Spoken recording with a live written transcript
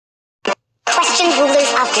ancient rulers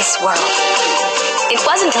of this world. It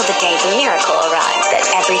wasn't until the day the miracle arrived that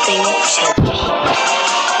everything changed.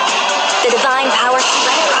 The divine power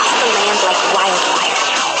spread across the land like wildfire,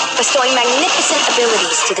 bestowing magnificent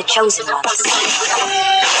abilities to the chosen ones.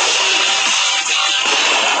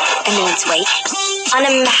 And in its wake,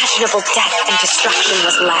 unimaginable death and destruction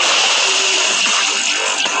was left.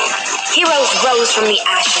 Heroes rose from the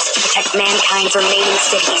ashes to protect mankind's remaining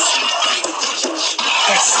cities.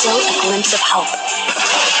 There's still a glimpse of hope.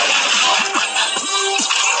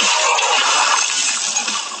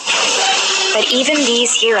 But even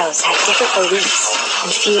these heroes had different beliefs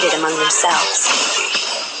and feuded among themselves.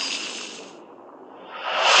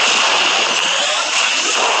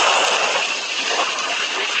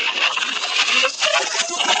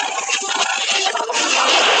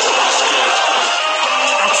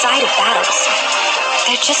 Outside of battles,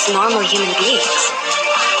 they're just normal human beings.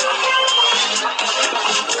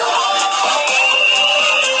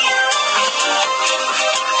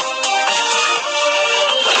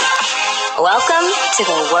 Welcome to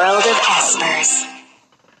the world of espers.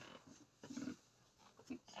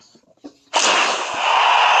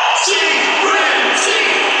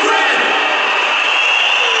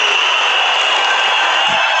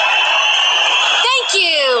 Thank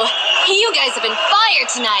you! You guys have been fired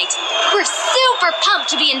tonight. We're super pumped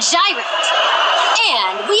to be in Gyrate.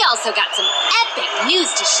 And we also got some epic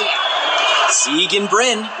news to share. Sieg and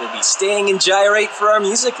Bryn will be staying in Gyrate for our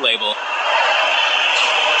music label.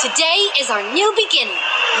 Today is our new beginning,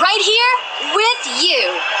 right here with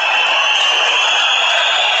you.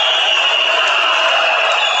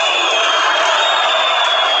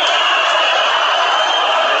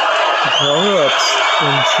 Power-ups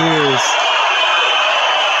and cheers.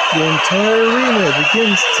 The entire arena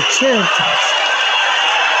begins to chant us.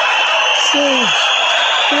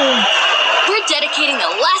 We're dedicating the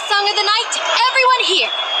last song of the night to everyone here.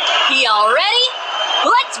 Y'all ready?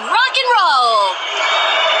 Let's rock and roll!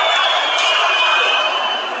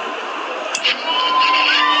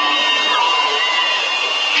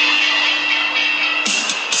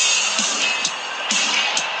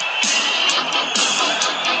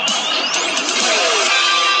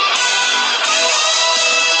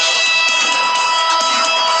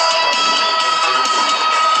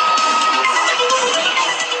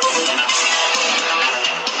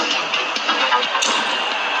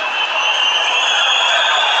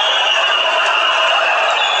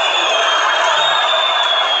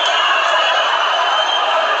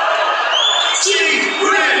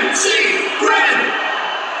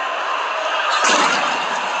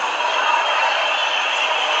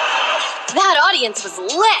 That audience was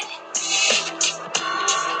lit.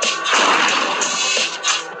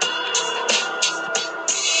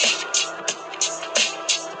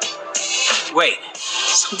 Wait,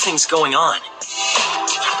 something's going on.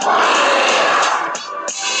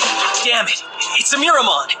 Damn it! It's a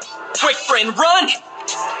Miramon! Quick, Bryn, run!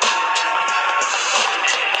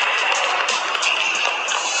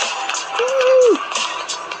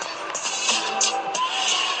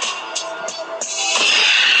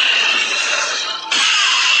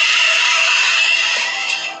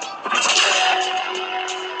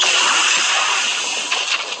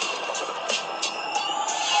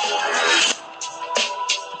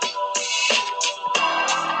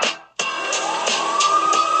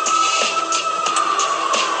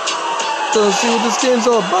 Let's see what this game's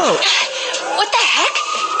all about. What the heck?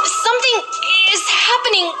 Something is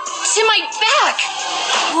happening to my back.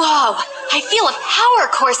 Whoa, I feel a power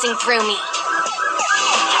coursing through me.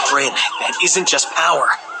 Bryn, that isn't just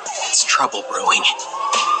power. It's trouble brewing.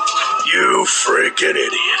 You freaking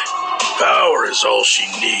idiot. Power is all she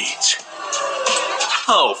needs.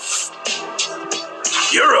 Oh,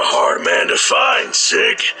 You're a hard man to find,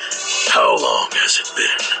 Sig. How long has it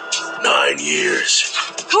been? 9 years.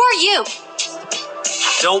 Who are you?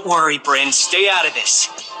 Don't worry, Bryn. Stay out of this.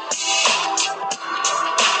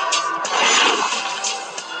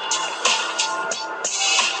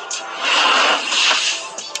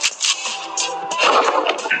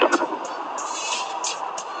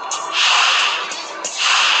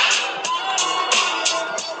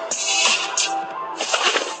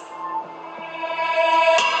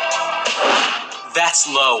 That's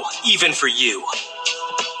low, even for you.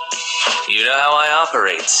 You know how I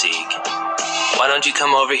operate, Sieg. Why don't you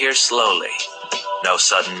come over here slowly? No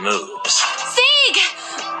sudden moves. Sieg!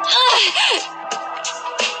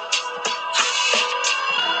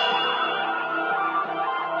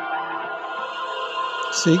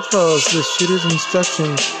 Sieg follows the shooter's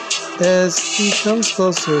instructions. As he comes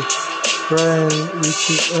closer, Brian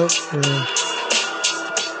reaches up for him.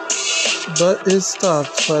 but is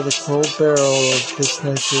stopped by the cold barrel of his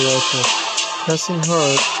sniper rifle, pressing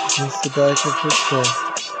hard against the back of her skull,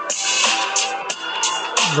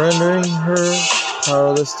 rendering her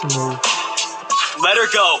powerless to move. Let her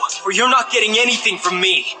go, or you're not getting anything from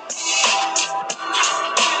me.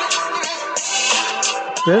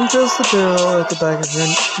 Ben drills the barrel at the back of her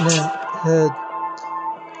head,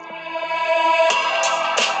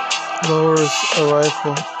 lowers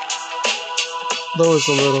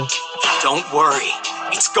a little. Don't worry,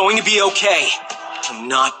 it's going to be okay. I'm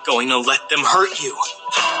not going to let them hurt you.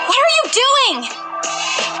 What are you doing?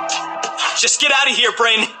 Just get out of here,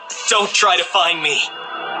 Bryn. Don't try to find me.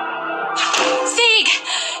 Sieg!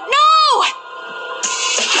 No!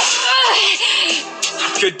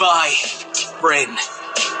 Goodbye, Bryn.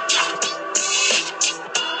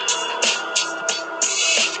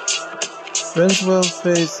 Bryn's will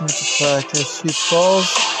fades into black as she falls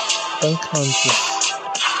unconscious.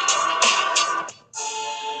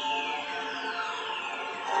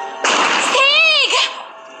 Sieg!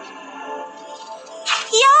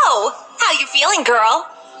 Yo! How you feeling, girl?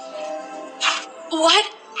 What?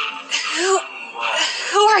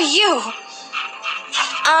 Who are you?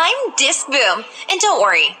 I'm Disc Boom, and don't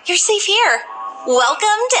worry, you're safe here.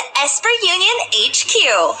 Welcome to Esper Union HQ.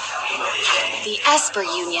 The Esper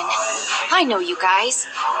Union. I know you guys.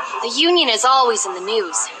 The Union is always in the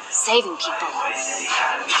news, saving people.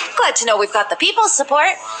 Glad to know we've got the people's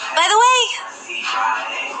support. By the way,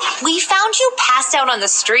 we found you passed out on the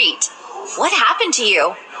street. What happened to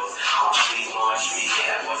you?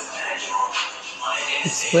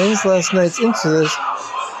 Explains last night's incident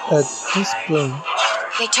at Disc Boom.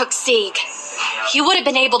 They took Sieg. He would have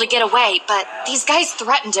been able to get away, but these guys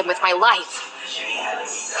threatened him with my life.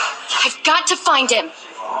 I've got to find him.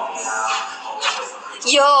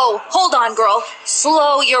 Yo, hold on, girl.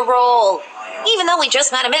 Slow your roll. Even though we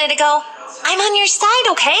just met a minute ago, I'm on your side,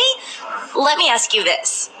 okay? Let me ask you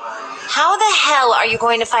this. How the hell are you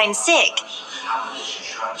going to find Sieg?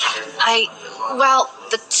 Well,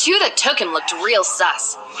 the two that took him looked real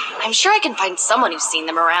sus. I'm sure I can find someone who's seen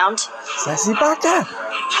them around. Sassy Baka!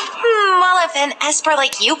 Well, if an Esper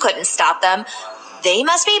like you couldn't stop them, they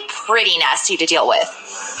must be pretty nasty to deal with.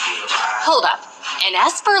 Hold up. An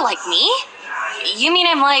Esper like me? You mean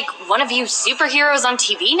I'm like one of you superheroes on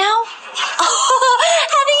TV now?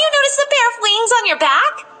 Haven't you noticed a pair of wings on your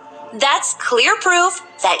back? That's clear proof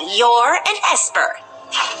that you're an Esper.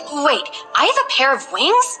 Wait, I have a pair of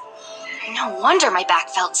wings? No wonder my back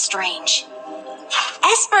felt strange.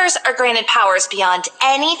 Espers are granted powers beyond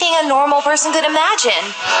anything a normal person could imagine,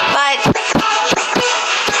 but...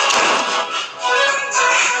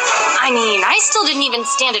 I mean, I still didn't even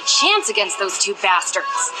stand a chance against those two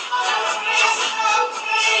bastards.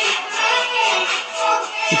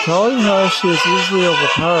 Recalling how she was easily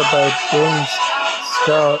overpowered by Bryn's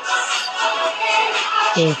scouts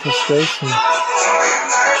in frustration.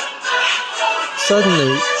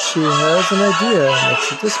 Suddenly, she has an idea next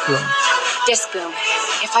to Disc Boom. Disc Boom,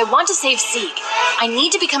 if I want to save Sieg, I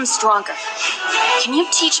need to become stronger. Can you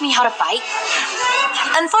teach me how to fight?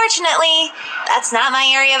 Unfortunately, that's not my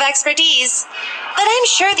area of expertise. But I'm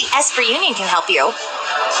sure the Esper Union can help you.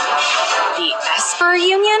 The Esper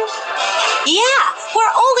Union? Yeah,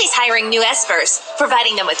 we're always hiring new Espers,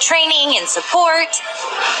 providing them with training and support.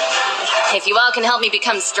 If you all can help me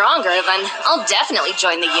become stronger, then I'll definitely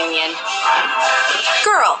join the Union.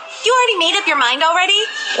 Girl, you already made up your mind already?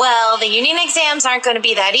 Well, the Union exams aren't going to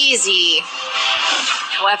be that easy.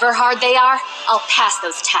 However hard they are, I'll pass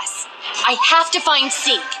those tests. I have to find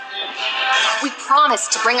Sieg. We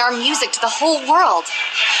promised to bring our music to the whole world.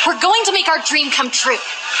 We're going to make our dream come true.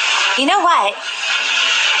 You know what?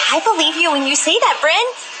 I believe you when you say that, Bryn.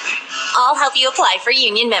 I'll help you apply for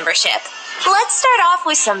Union membership. Let's start off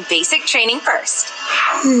with some basic training first. I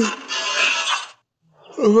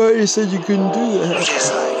thought you said you couldn't do that.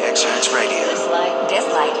 Dyslite Excerpts Radio.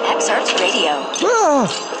 Dyslite Excerpts Radio. Ah!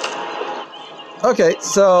 Okay,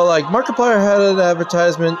 so like Markiplier had an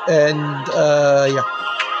advertisement, and yeah,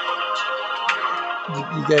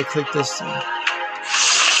 you gotta click this thing.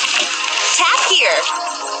 Tap here.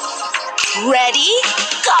 Ready?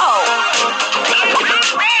 Go!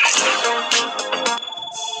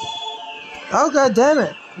 Oh, god damn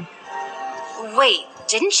it! Wait,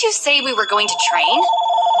 didn't you say we were going to train?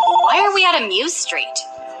 Why are we at Amuse Street?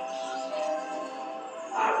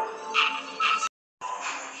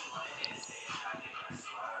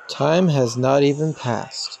 Time has not even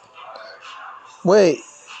passed. Wait,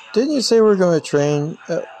 didn't you say we're going to train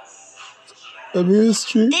at Amuse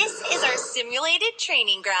Street? This is our simulated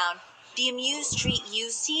training ground. The Amuse Street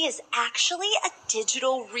you see is actually a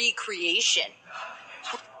digital recreation.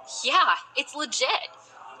 Yeah, it's legit.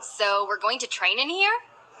 So we're going to train in here?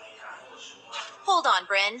 Hold on,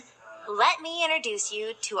 Bryn. Let me introduce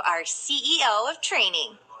you to our CEO of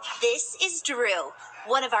training. This is Drew,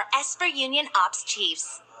 one of our Esper Union Ops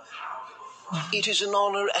chiefs. It is an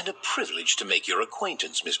honor and a privilege to make your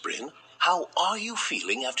acquaintance, Miss Bryn. How are you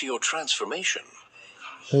feeling after your transformation?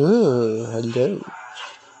 Oh, hello.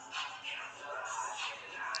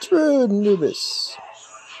 True Nubis.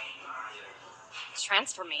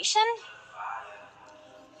 Transformation?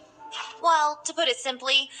 Well, to put it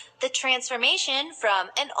simply, the transformation from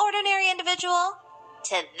an ordinary individual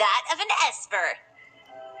to that of an Esper.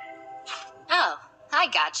 Oh, I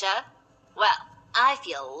gotcha. Well, I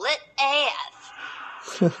feel lit AF.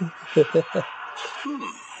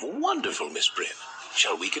 Wonderful, Miss Bryn.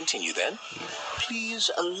 Shall we continue then? Please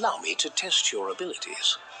allow me to test your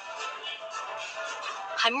abilities.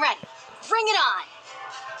 I'm ready. Bring it on!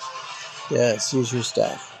 Yes, use your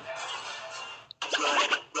staff.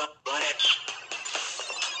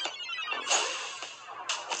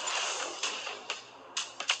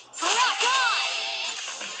 Rock on!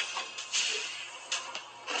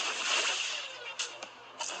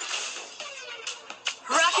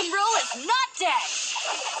 Rock and roll is not dead!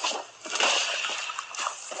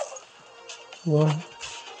 Well,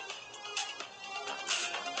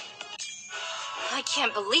 I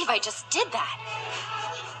can't believe I just did that.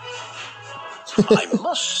 I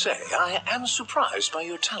must say, I am surprised by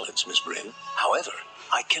your talents, Miss Bryn. However,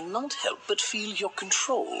 I cannot help but feel your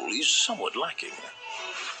control is somewhat lacking.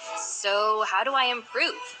 So, how do I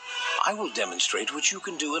improve? I will demonstrate what you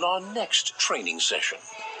can do in our next training session.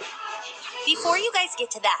 Before you guys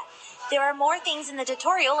get to that, there are more things in the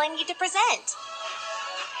tutorial I need to present.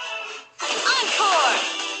 Encore!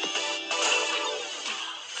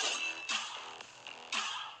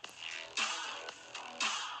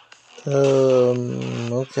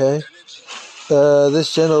 Okay.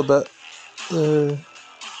 This gentle but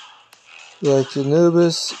like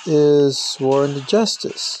Anubis is sworn to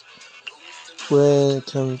justice. When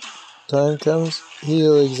time comes,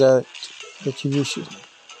 he'll exact retribution.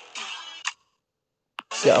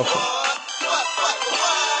 Yeah, okay.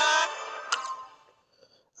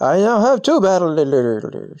 I now have 2 battle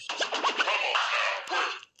leaders.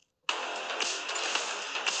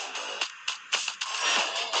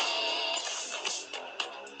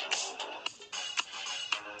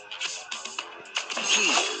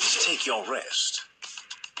 Please take your rest.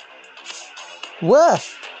 What?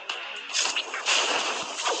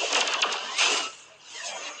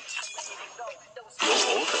 Your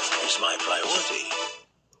order is my priority.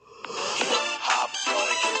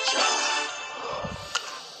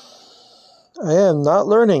 I am not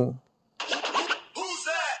learning. Who's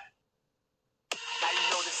that? Now you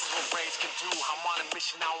know this is what brains can do. I'm on a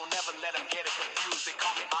mission, I will never let them get it confused. They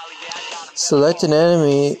call me Ollie, yeah, I got 'em. Select an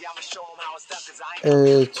enemy. I'ma show 'em how it's done, 'cause I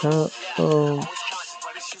ain't Turn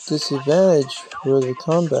disadvantage for the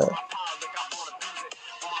combat.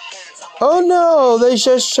 Oh no! They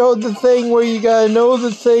just showed the thing where you gotta know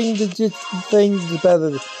the thing to get the thing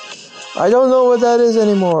better. I don't know what that is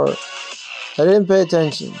anymore. I didn't pay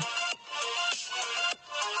attention.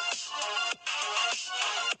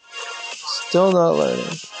 Still not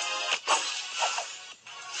learning.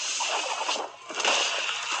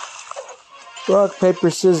 Rock,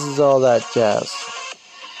 paper, scissors, all that jazz.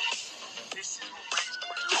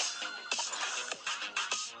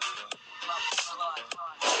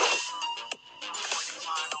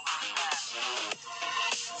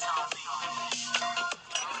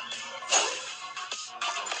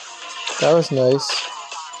 That was nice.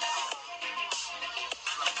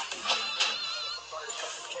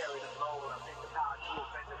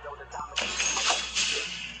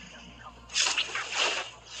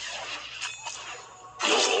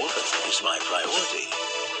 Your order is my priority.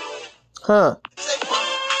 Huh.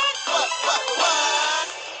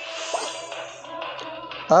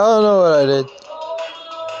 I don't know what I did.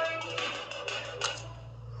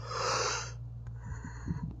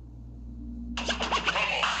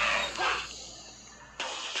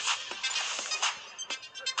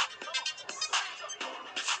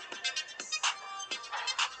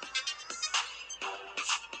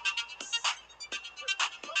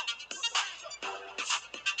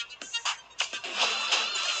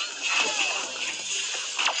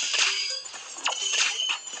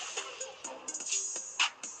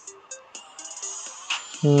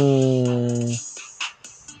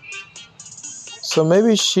 So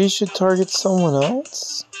maybe she should target someone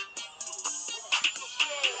else?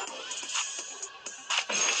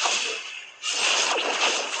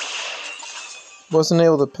 Wasn't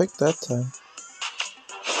able to pick that time.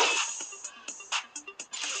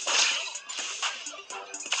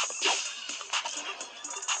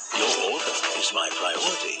 is my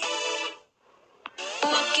priority.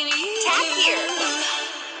 Tap here.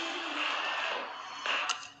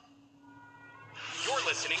 You're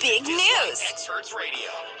listening Big to news. Experts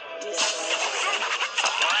Radio.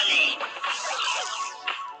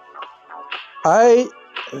 I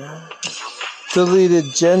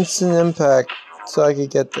deleted Jensen Impact so I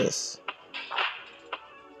could get this.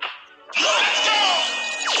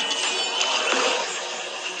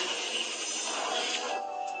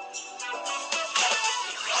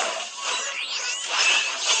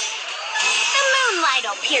 The moonlight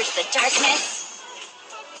will pierce the darkness.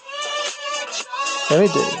 Any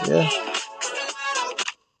day, yeah.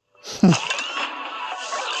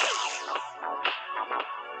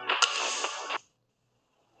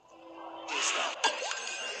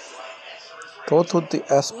 Go to the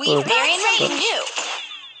Esper. We very new.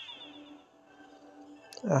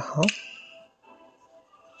 Uh-huh.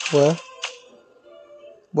 What?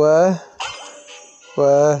 What?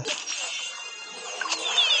 What?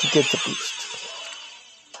 To get the boost.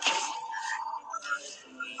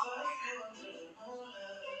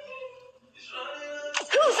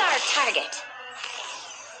 Who's our target?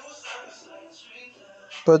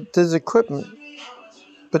 But there's equipment.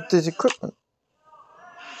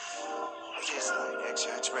 Dyslite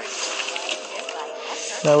Experts Radio.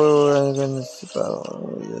 Now we're going to see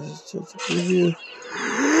battle. Yes, just a preview.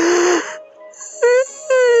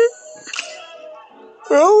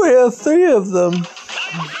 Oh, we have 3 of them.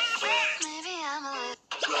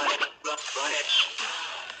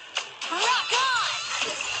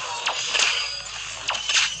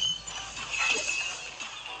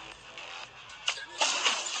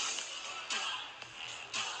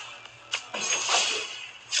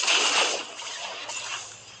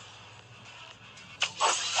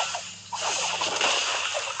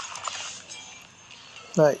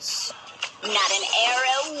 Nice. Not an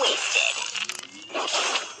arrow wasted.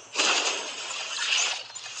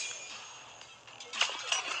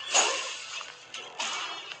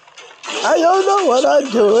 I don't know what I'm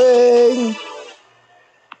doing.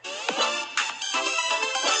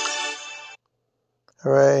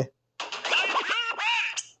 Hooray.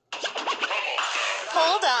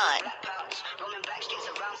 Hold on.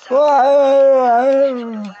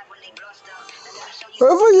 What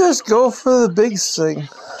if we just go for the big thing?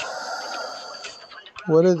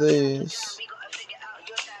 What are these?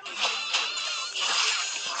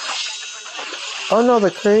 Oh no, they're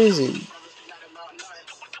crazy.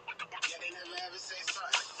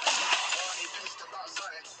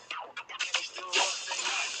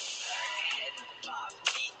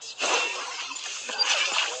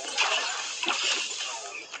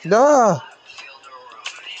 Ah!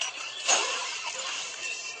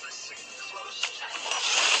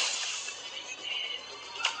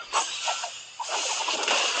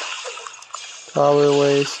 Probably a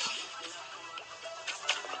waste.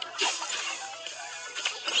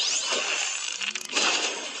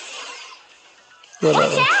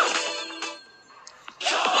 Whatever.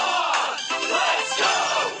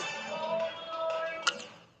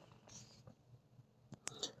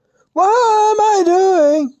 What am I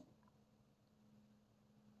doing?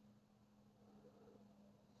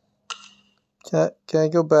 Can I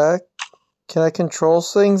go back? Can I control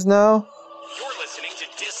things now? You're listening to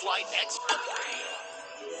Dyslite Experts Radio.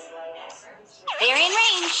 They're in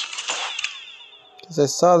range. Because I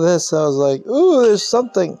saw this, I was like, ooh, there's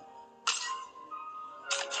something.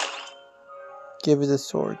 Give me the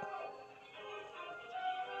sword.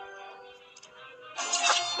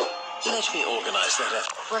 Let me organize that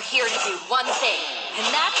effort. We're here to do one thing,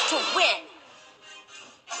 and that's to win.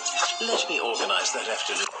 Let me organize that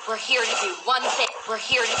afternoon. We're here to do one thing. We're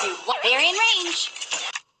here to do one. They're in range.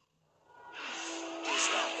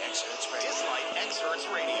 Dyslite Experts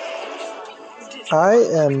Radio. I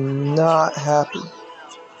am not happy.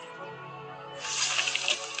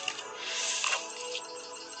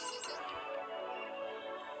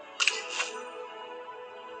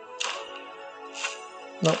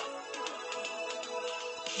 No.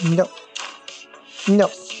 No. No.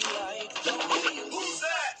 Who's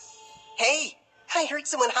that? Hey, I heard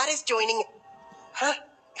someone hot is joining. Huh?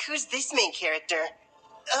 Who's this main character?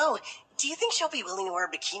 Oh, do you think she'll be willing to wear a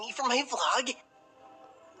bikini for my vlog?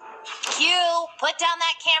 Q, put down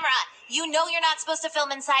that camera. You know you're not supposed to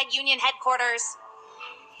film inside Union headquarters.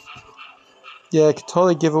 Yeah, I could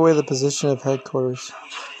totally give away the position of headquarters.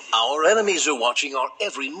 Our enemies are watching our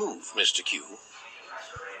every move, Mr. Q.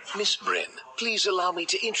 Miss Bryn, please allow me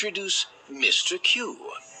to introduce Mr.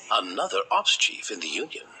 Q, another ops chief in the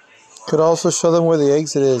Union. Could also show them where the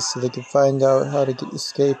exit is so they can find out how to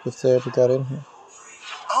escape if they ever got in here.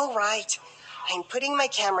 All right, I'm putting my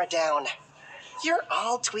camera down. You're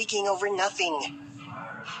all tweaking over nothing.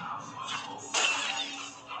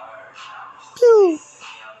 Pew!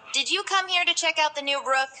 Did you come here to check out the new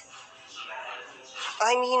Rook?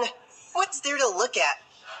 I mean, what's there to look at?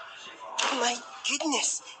 My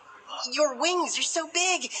goodness. Your wings are so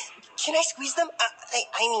big. Can I squeeze them?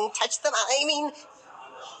 I mean, touch them? I mean...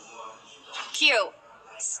 Q,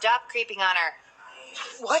 stop creeping on her.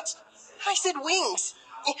 What? I said wings.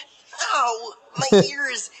 Ow, my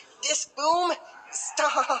ears. Disc boom.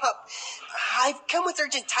 Stop. I've come with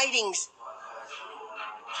urgent tidings.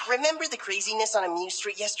 Remember the craziness on Amuse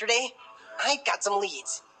Street yesterday? I've got some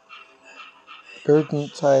leads.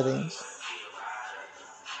 Urgent tidings.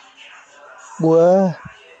 What?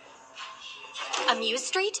 Amuse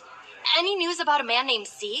Street? Any news about a man named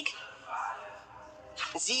Sieg?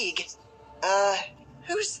 Sieg?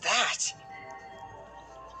 Who's that?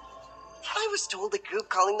 I was told the group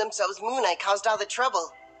calling themselves Moon Eye caused all the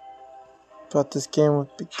trouble. Thought this game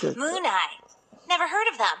would be good. Moon Eye. Never heard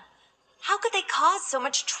of them. How could they cause so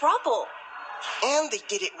much trouble? And they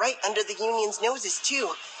did it right under the Union's noses,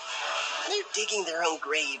 too. They're digging their own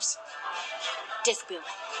graves. Discboom.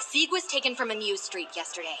 Sieg was taken from Amuse Street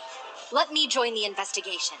yesterday. Let me join the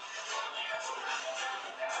investigation.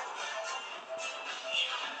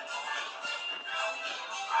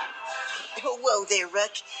 Whoa there,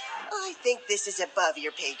 Rook. I think this is above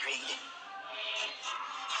your pay grade.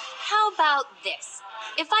 How about this?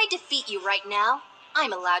 If I defeat you right now,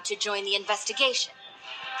 I'm allowed to join the investigation.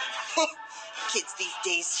 Kids these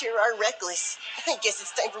days sure are reckless. I guess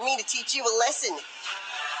it's time for me to teach you a lesson.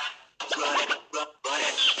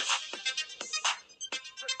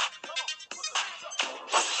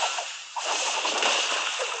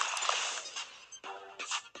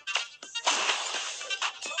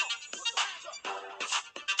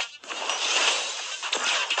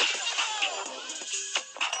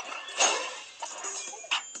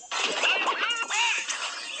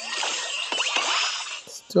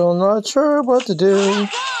 Still not sure what to do.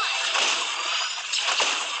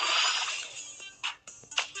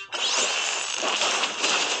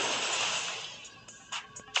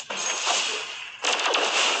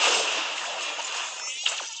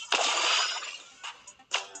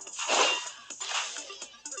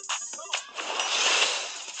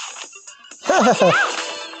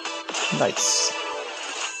 Nice.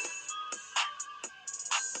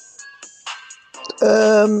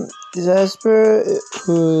 Jasper,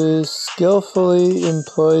 who skillfully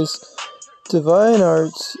employs divine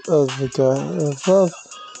arts of the god of love,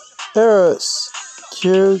 Eros,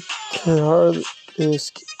 Q could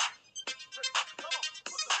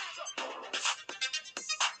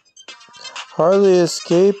hardly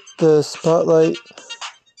escape the spotlight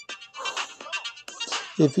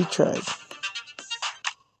if he tried.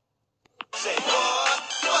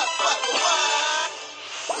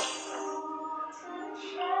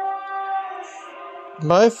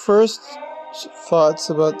 My first thoughts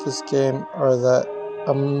about this game are that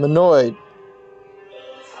I'm annoyed.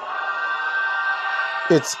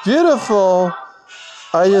 It's beautiful.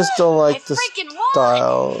 I just don't like the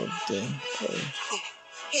style of gameplay.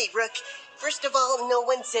 Hey, Rook. First of all, no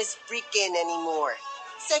one says freakin' anymore.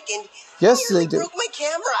 Second, Yes, you nearly they do. broke my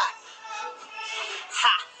camera.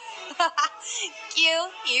 Ha! Q,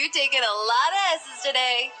 you taking a lot of S's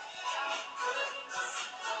today.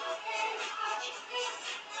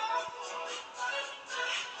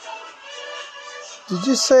 Did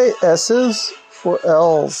you say S's or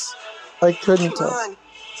L's? I couldn't Come tell. on.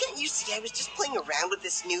 Can't you see I was just playing around with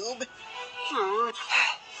this noob?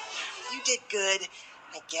 You did good,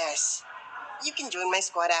 I guess. You can join my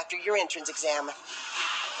squad after your entrance exam.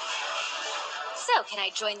 So, can I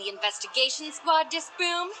join the investigation squad,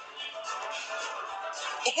 Discboom?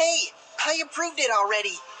 Hey, I approved it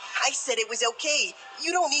already. I said it was okay.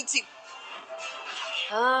 You don't need to...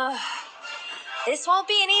 This won't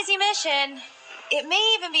be an easy mission. It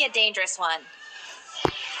may even be a dangerous one.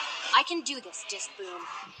 I can do this, Discboom.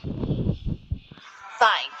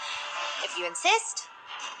 Fine. If you insist,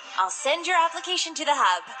 I'll send your application to the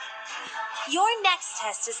hub. Your next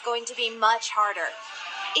test is going to be much harder.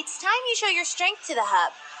 It's time you show your strength to the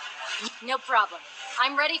hub. No problem.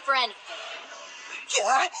 I'm ready for anything.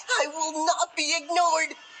 I will not be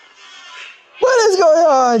ignored. What is going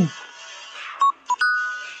on?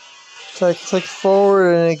 So I click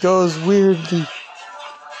forward and it goes weirdly.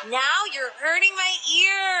 Now you're hurting my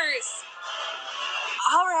ears.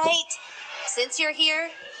 All right. Since you're here,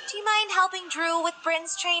 do you mind helping Drew with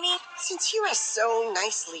Bryn's training? Since you asked so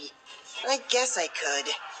nicely, I guess I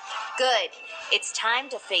could. Good. It's time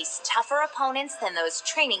to face tougher opponents than those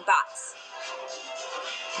training bots.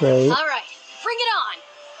 Right. All right. Bring it on.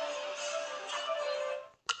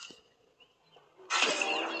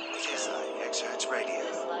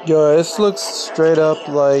 Yo, this looks straight up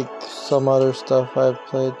like some other stuff I've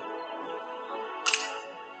played.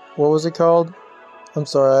 What was it called? I'm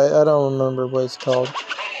sorry, I don't remember what it's called.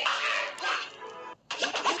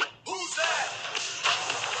 Who's that?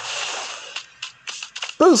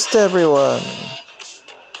 Boost everyone!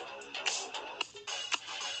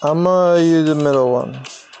 I'm gonna use the middle one.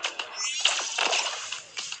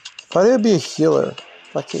 Why did it be a healer?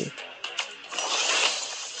 Fuck you.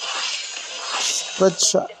 Split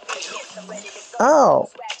shot. Ow!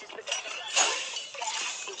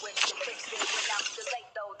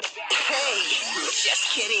 Hey, just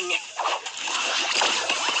kidding.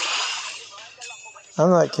 I'm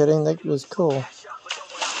not kidding, that was cool.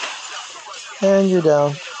 And you're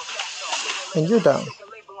down. And you're down.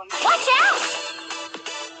 Watch out!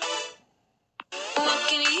 What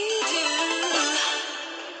can you do?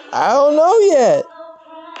 I don't know yet.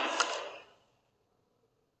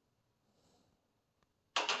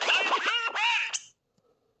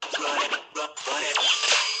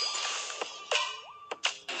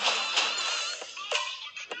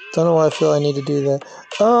 Don't know why I feel I need to do that.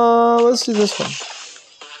 Let's do this one.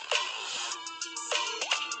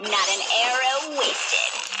 Not an arrow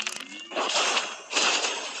wasted.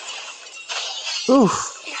 Oof.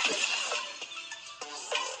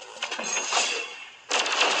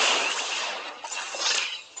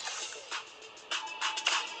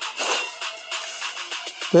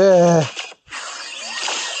 Yeah.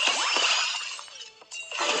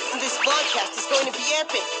 This broadcast is going to be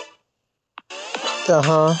epic.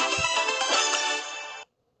 Uh-huh.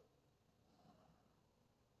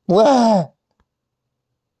 Wah!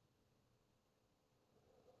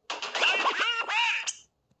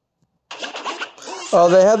 Oh,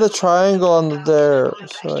 they had the triangle on there,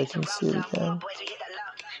 so I can see it again.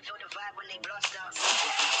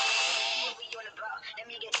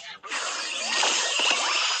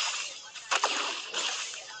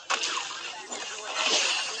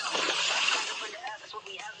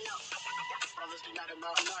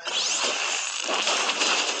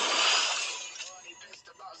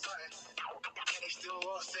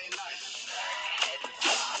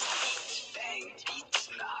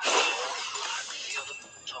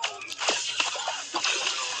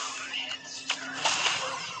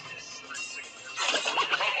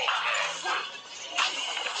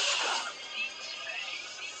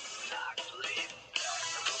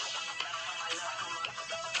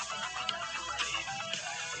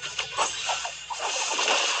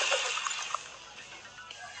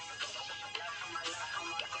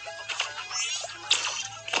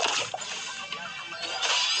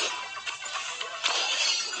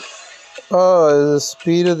 Oh, the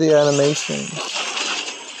speed of the animation.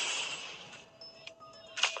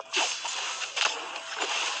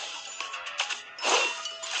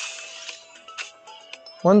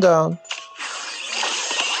 One down.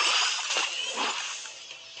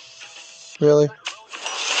 Really?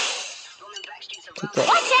 Take that.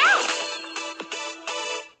 Watch out!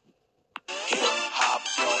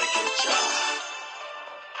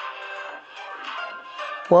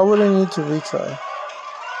 Why would I need to retry?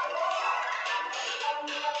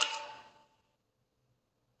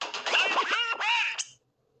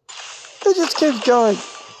 It just keeps going.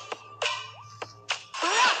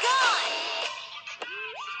 Rock on!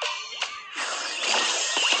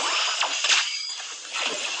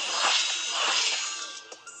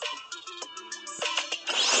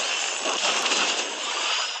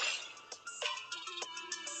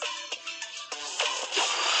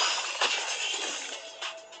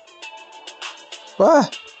 Ah!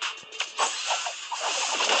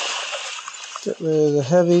 Get rid of the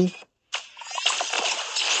heavy.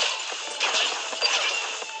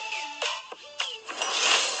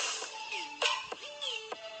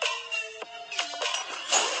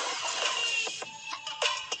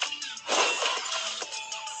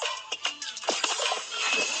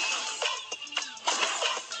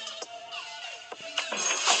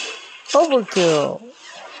 Overkill.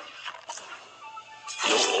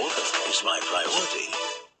 Your order is my priority.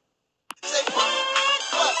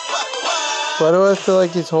 Why do I feel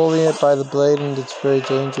like he's holding it by the blade and it's very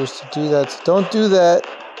dangerous to do that? So don't do that.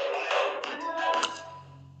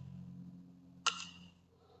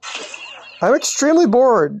 I'm extremely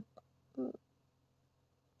bored.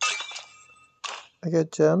 I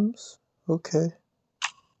get gems? Okay.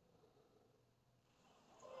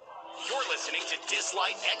 You're listening to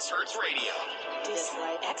Dyslite X Hertz Radio.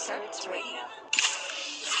 Dyslite X Hertz Radio.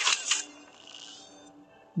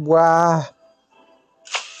 Wow.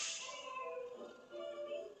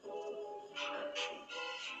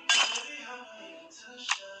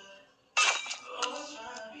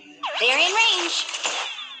 They're in range.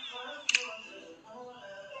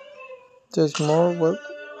 There's more.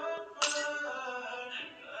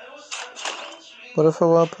 What if I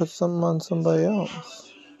want to put something on somebody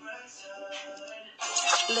else?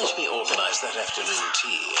 Let me organize that afternoon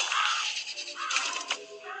tea.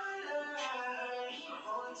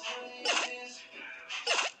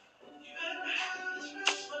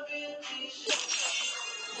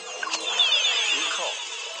 Recall,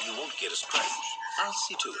 you won't get a scratch. I'll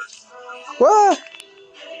see to it. What?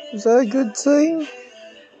 Is that a good thing?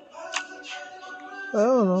 I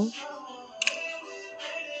don't know.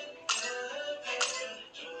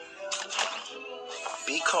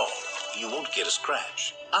 Be calm. You won't get a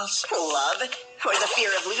scratch. I'll see. Love, or the fear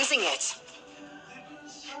of losing it.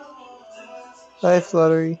 Life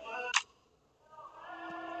lottery.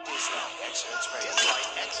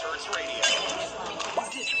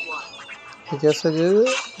 I guess I did it.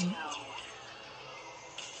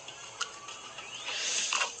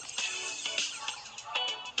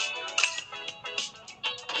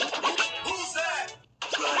 Who's that?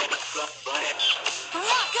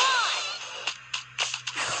 Rock on!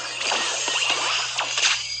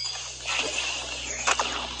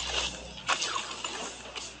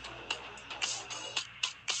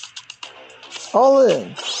 All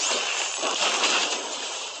in.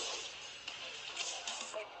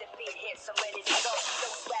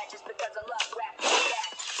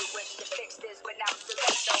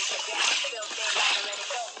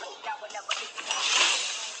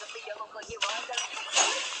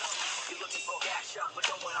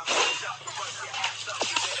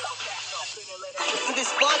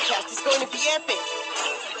 This broadcast is going to be epic.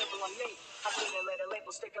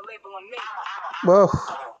 Whoa.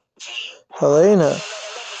 Helena.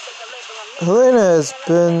 Helena has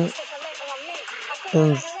been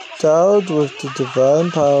endowed with the divine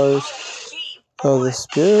powers of the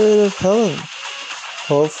spirit of Helen.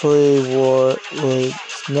 Hopefully war would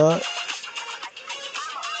not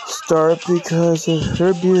start because of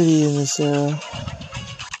her beauty in this era.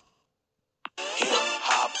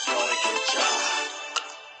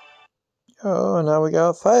 Oh, and now we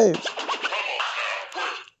got 5.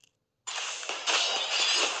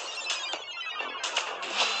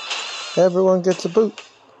 Everyone gets a boot.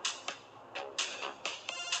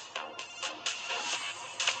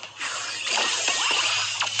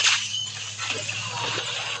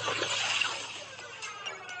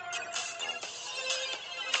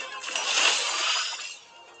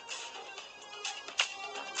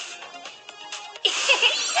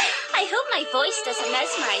 I hope my voice doesn't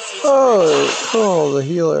mesmerize you. Oh, cool, the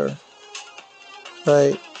healer.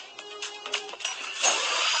 Right.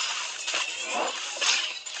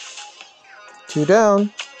 Two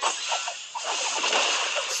down.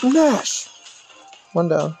 Smash! One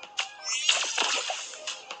down.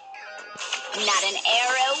 Not an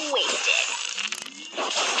arrow wasted.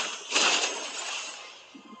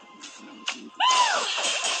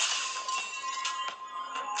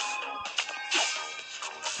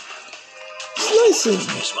 Slicing!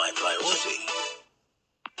 It's my priority.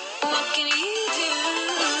 What can you do?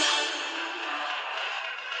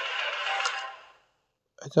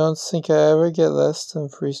 I don't think I ever get less than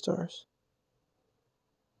 3 stars.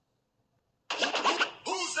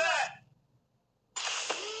 Who's that?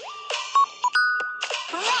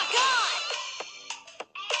 Rock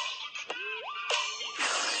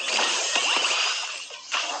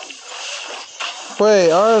on!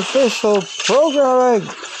 Wait, artificial programming!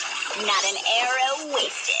 Not an arrow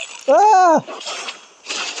wasted. Ah!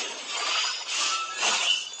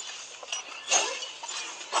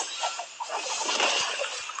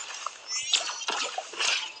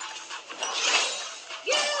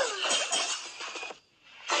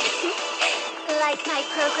 Like my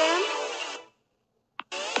program?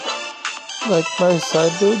 Like my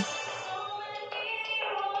side dude?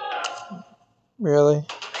 Really?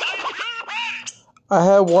 I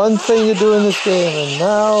had one thing to do in this game and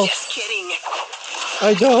now Just kidding.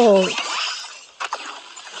 I don't.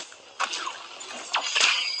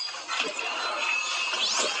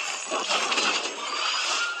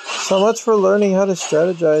 So much for learning how to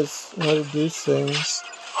strategize and how to do things.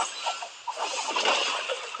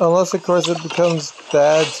 Unless, of course, it becomes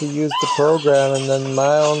bad to use the program and then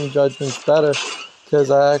my own judgment's better because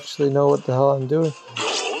I actually know what the hell I'm doing.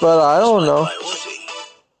 But I don't know.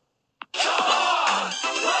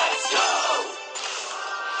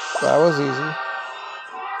 That was easy.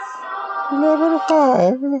 11 to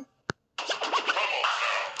 5.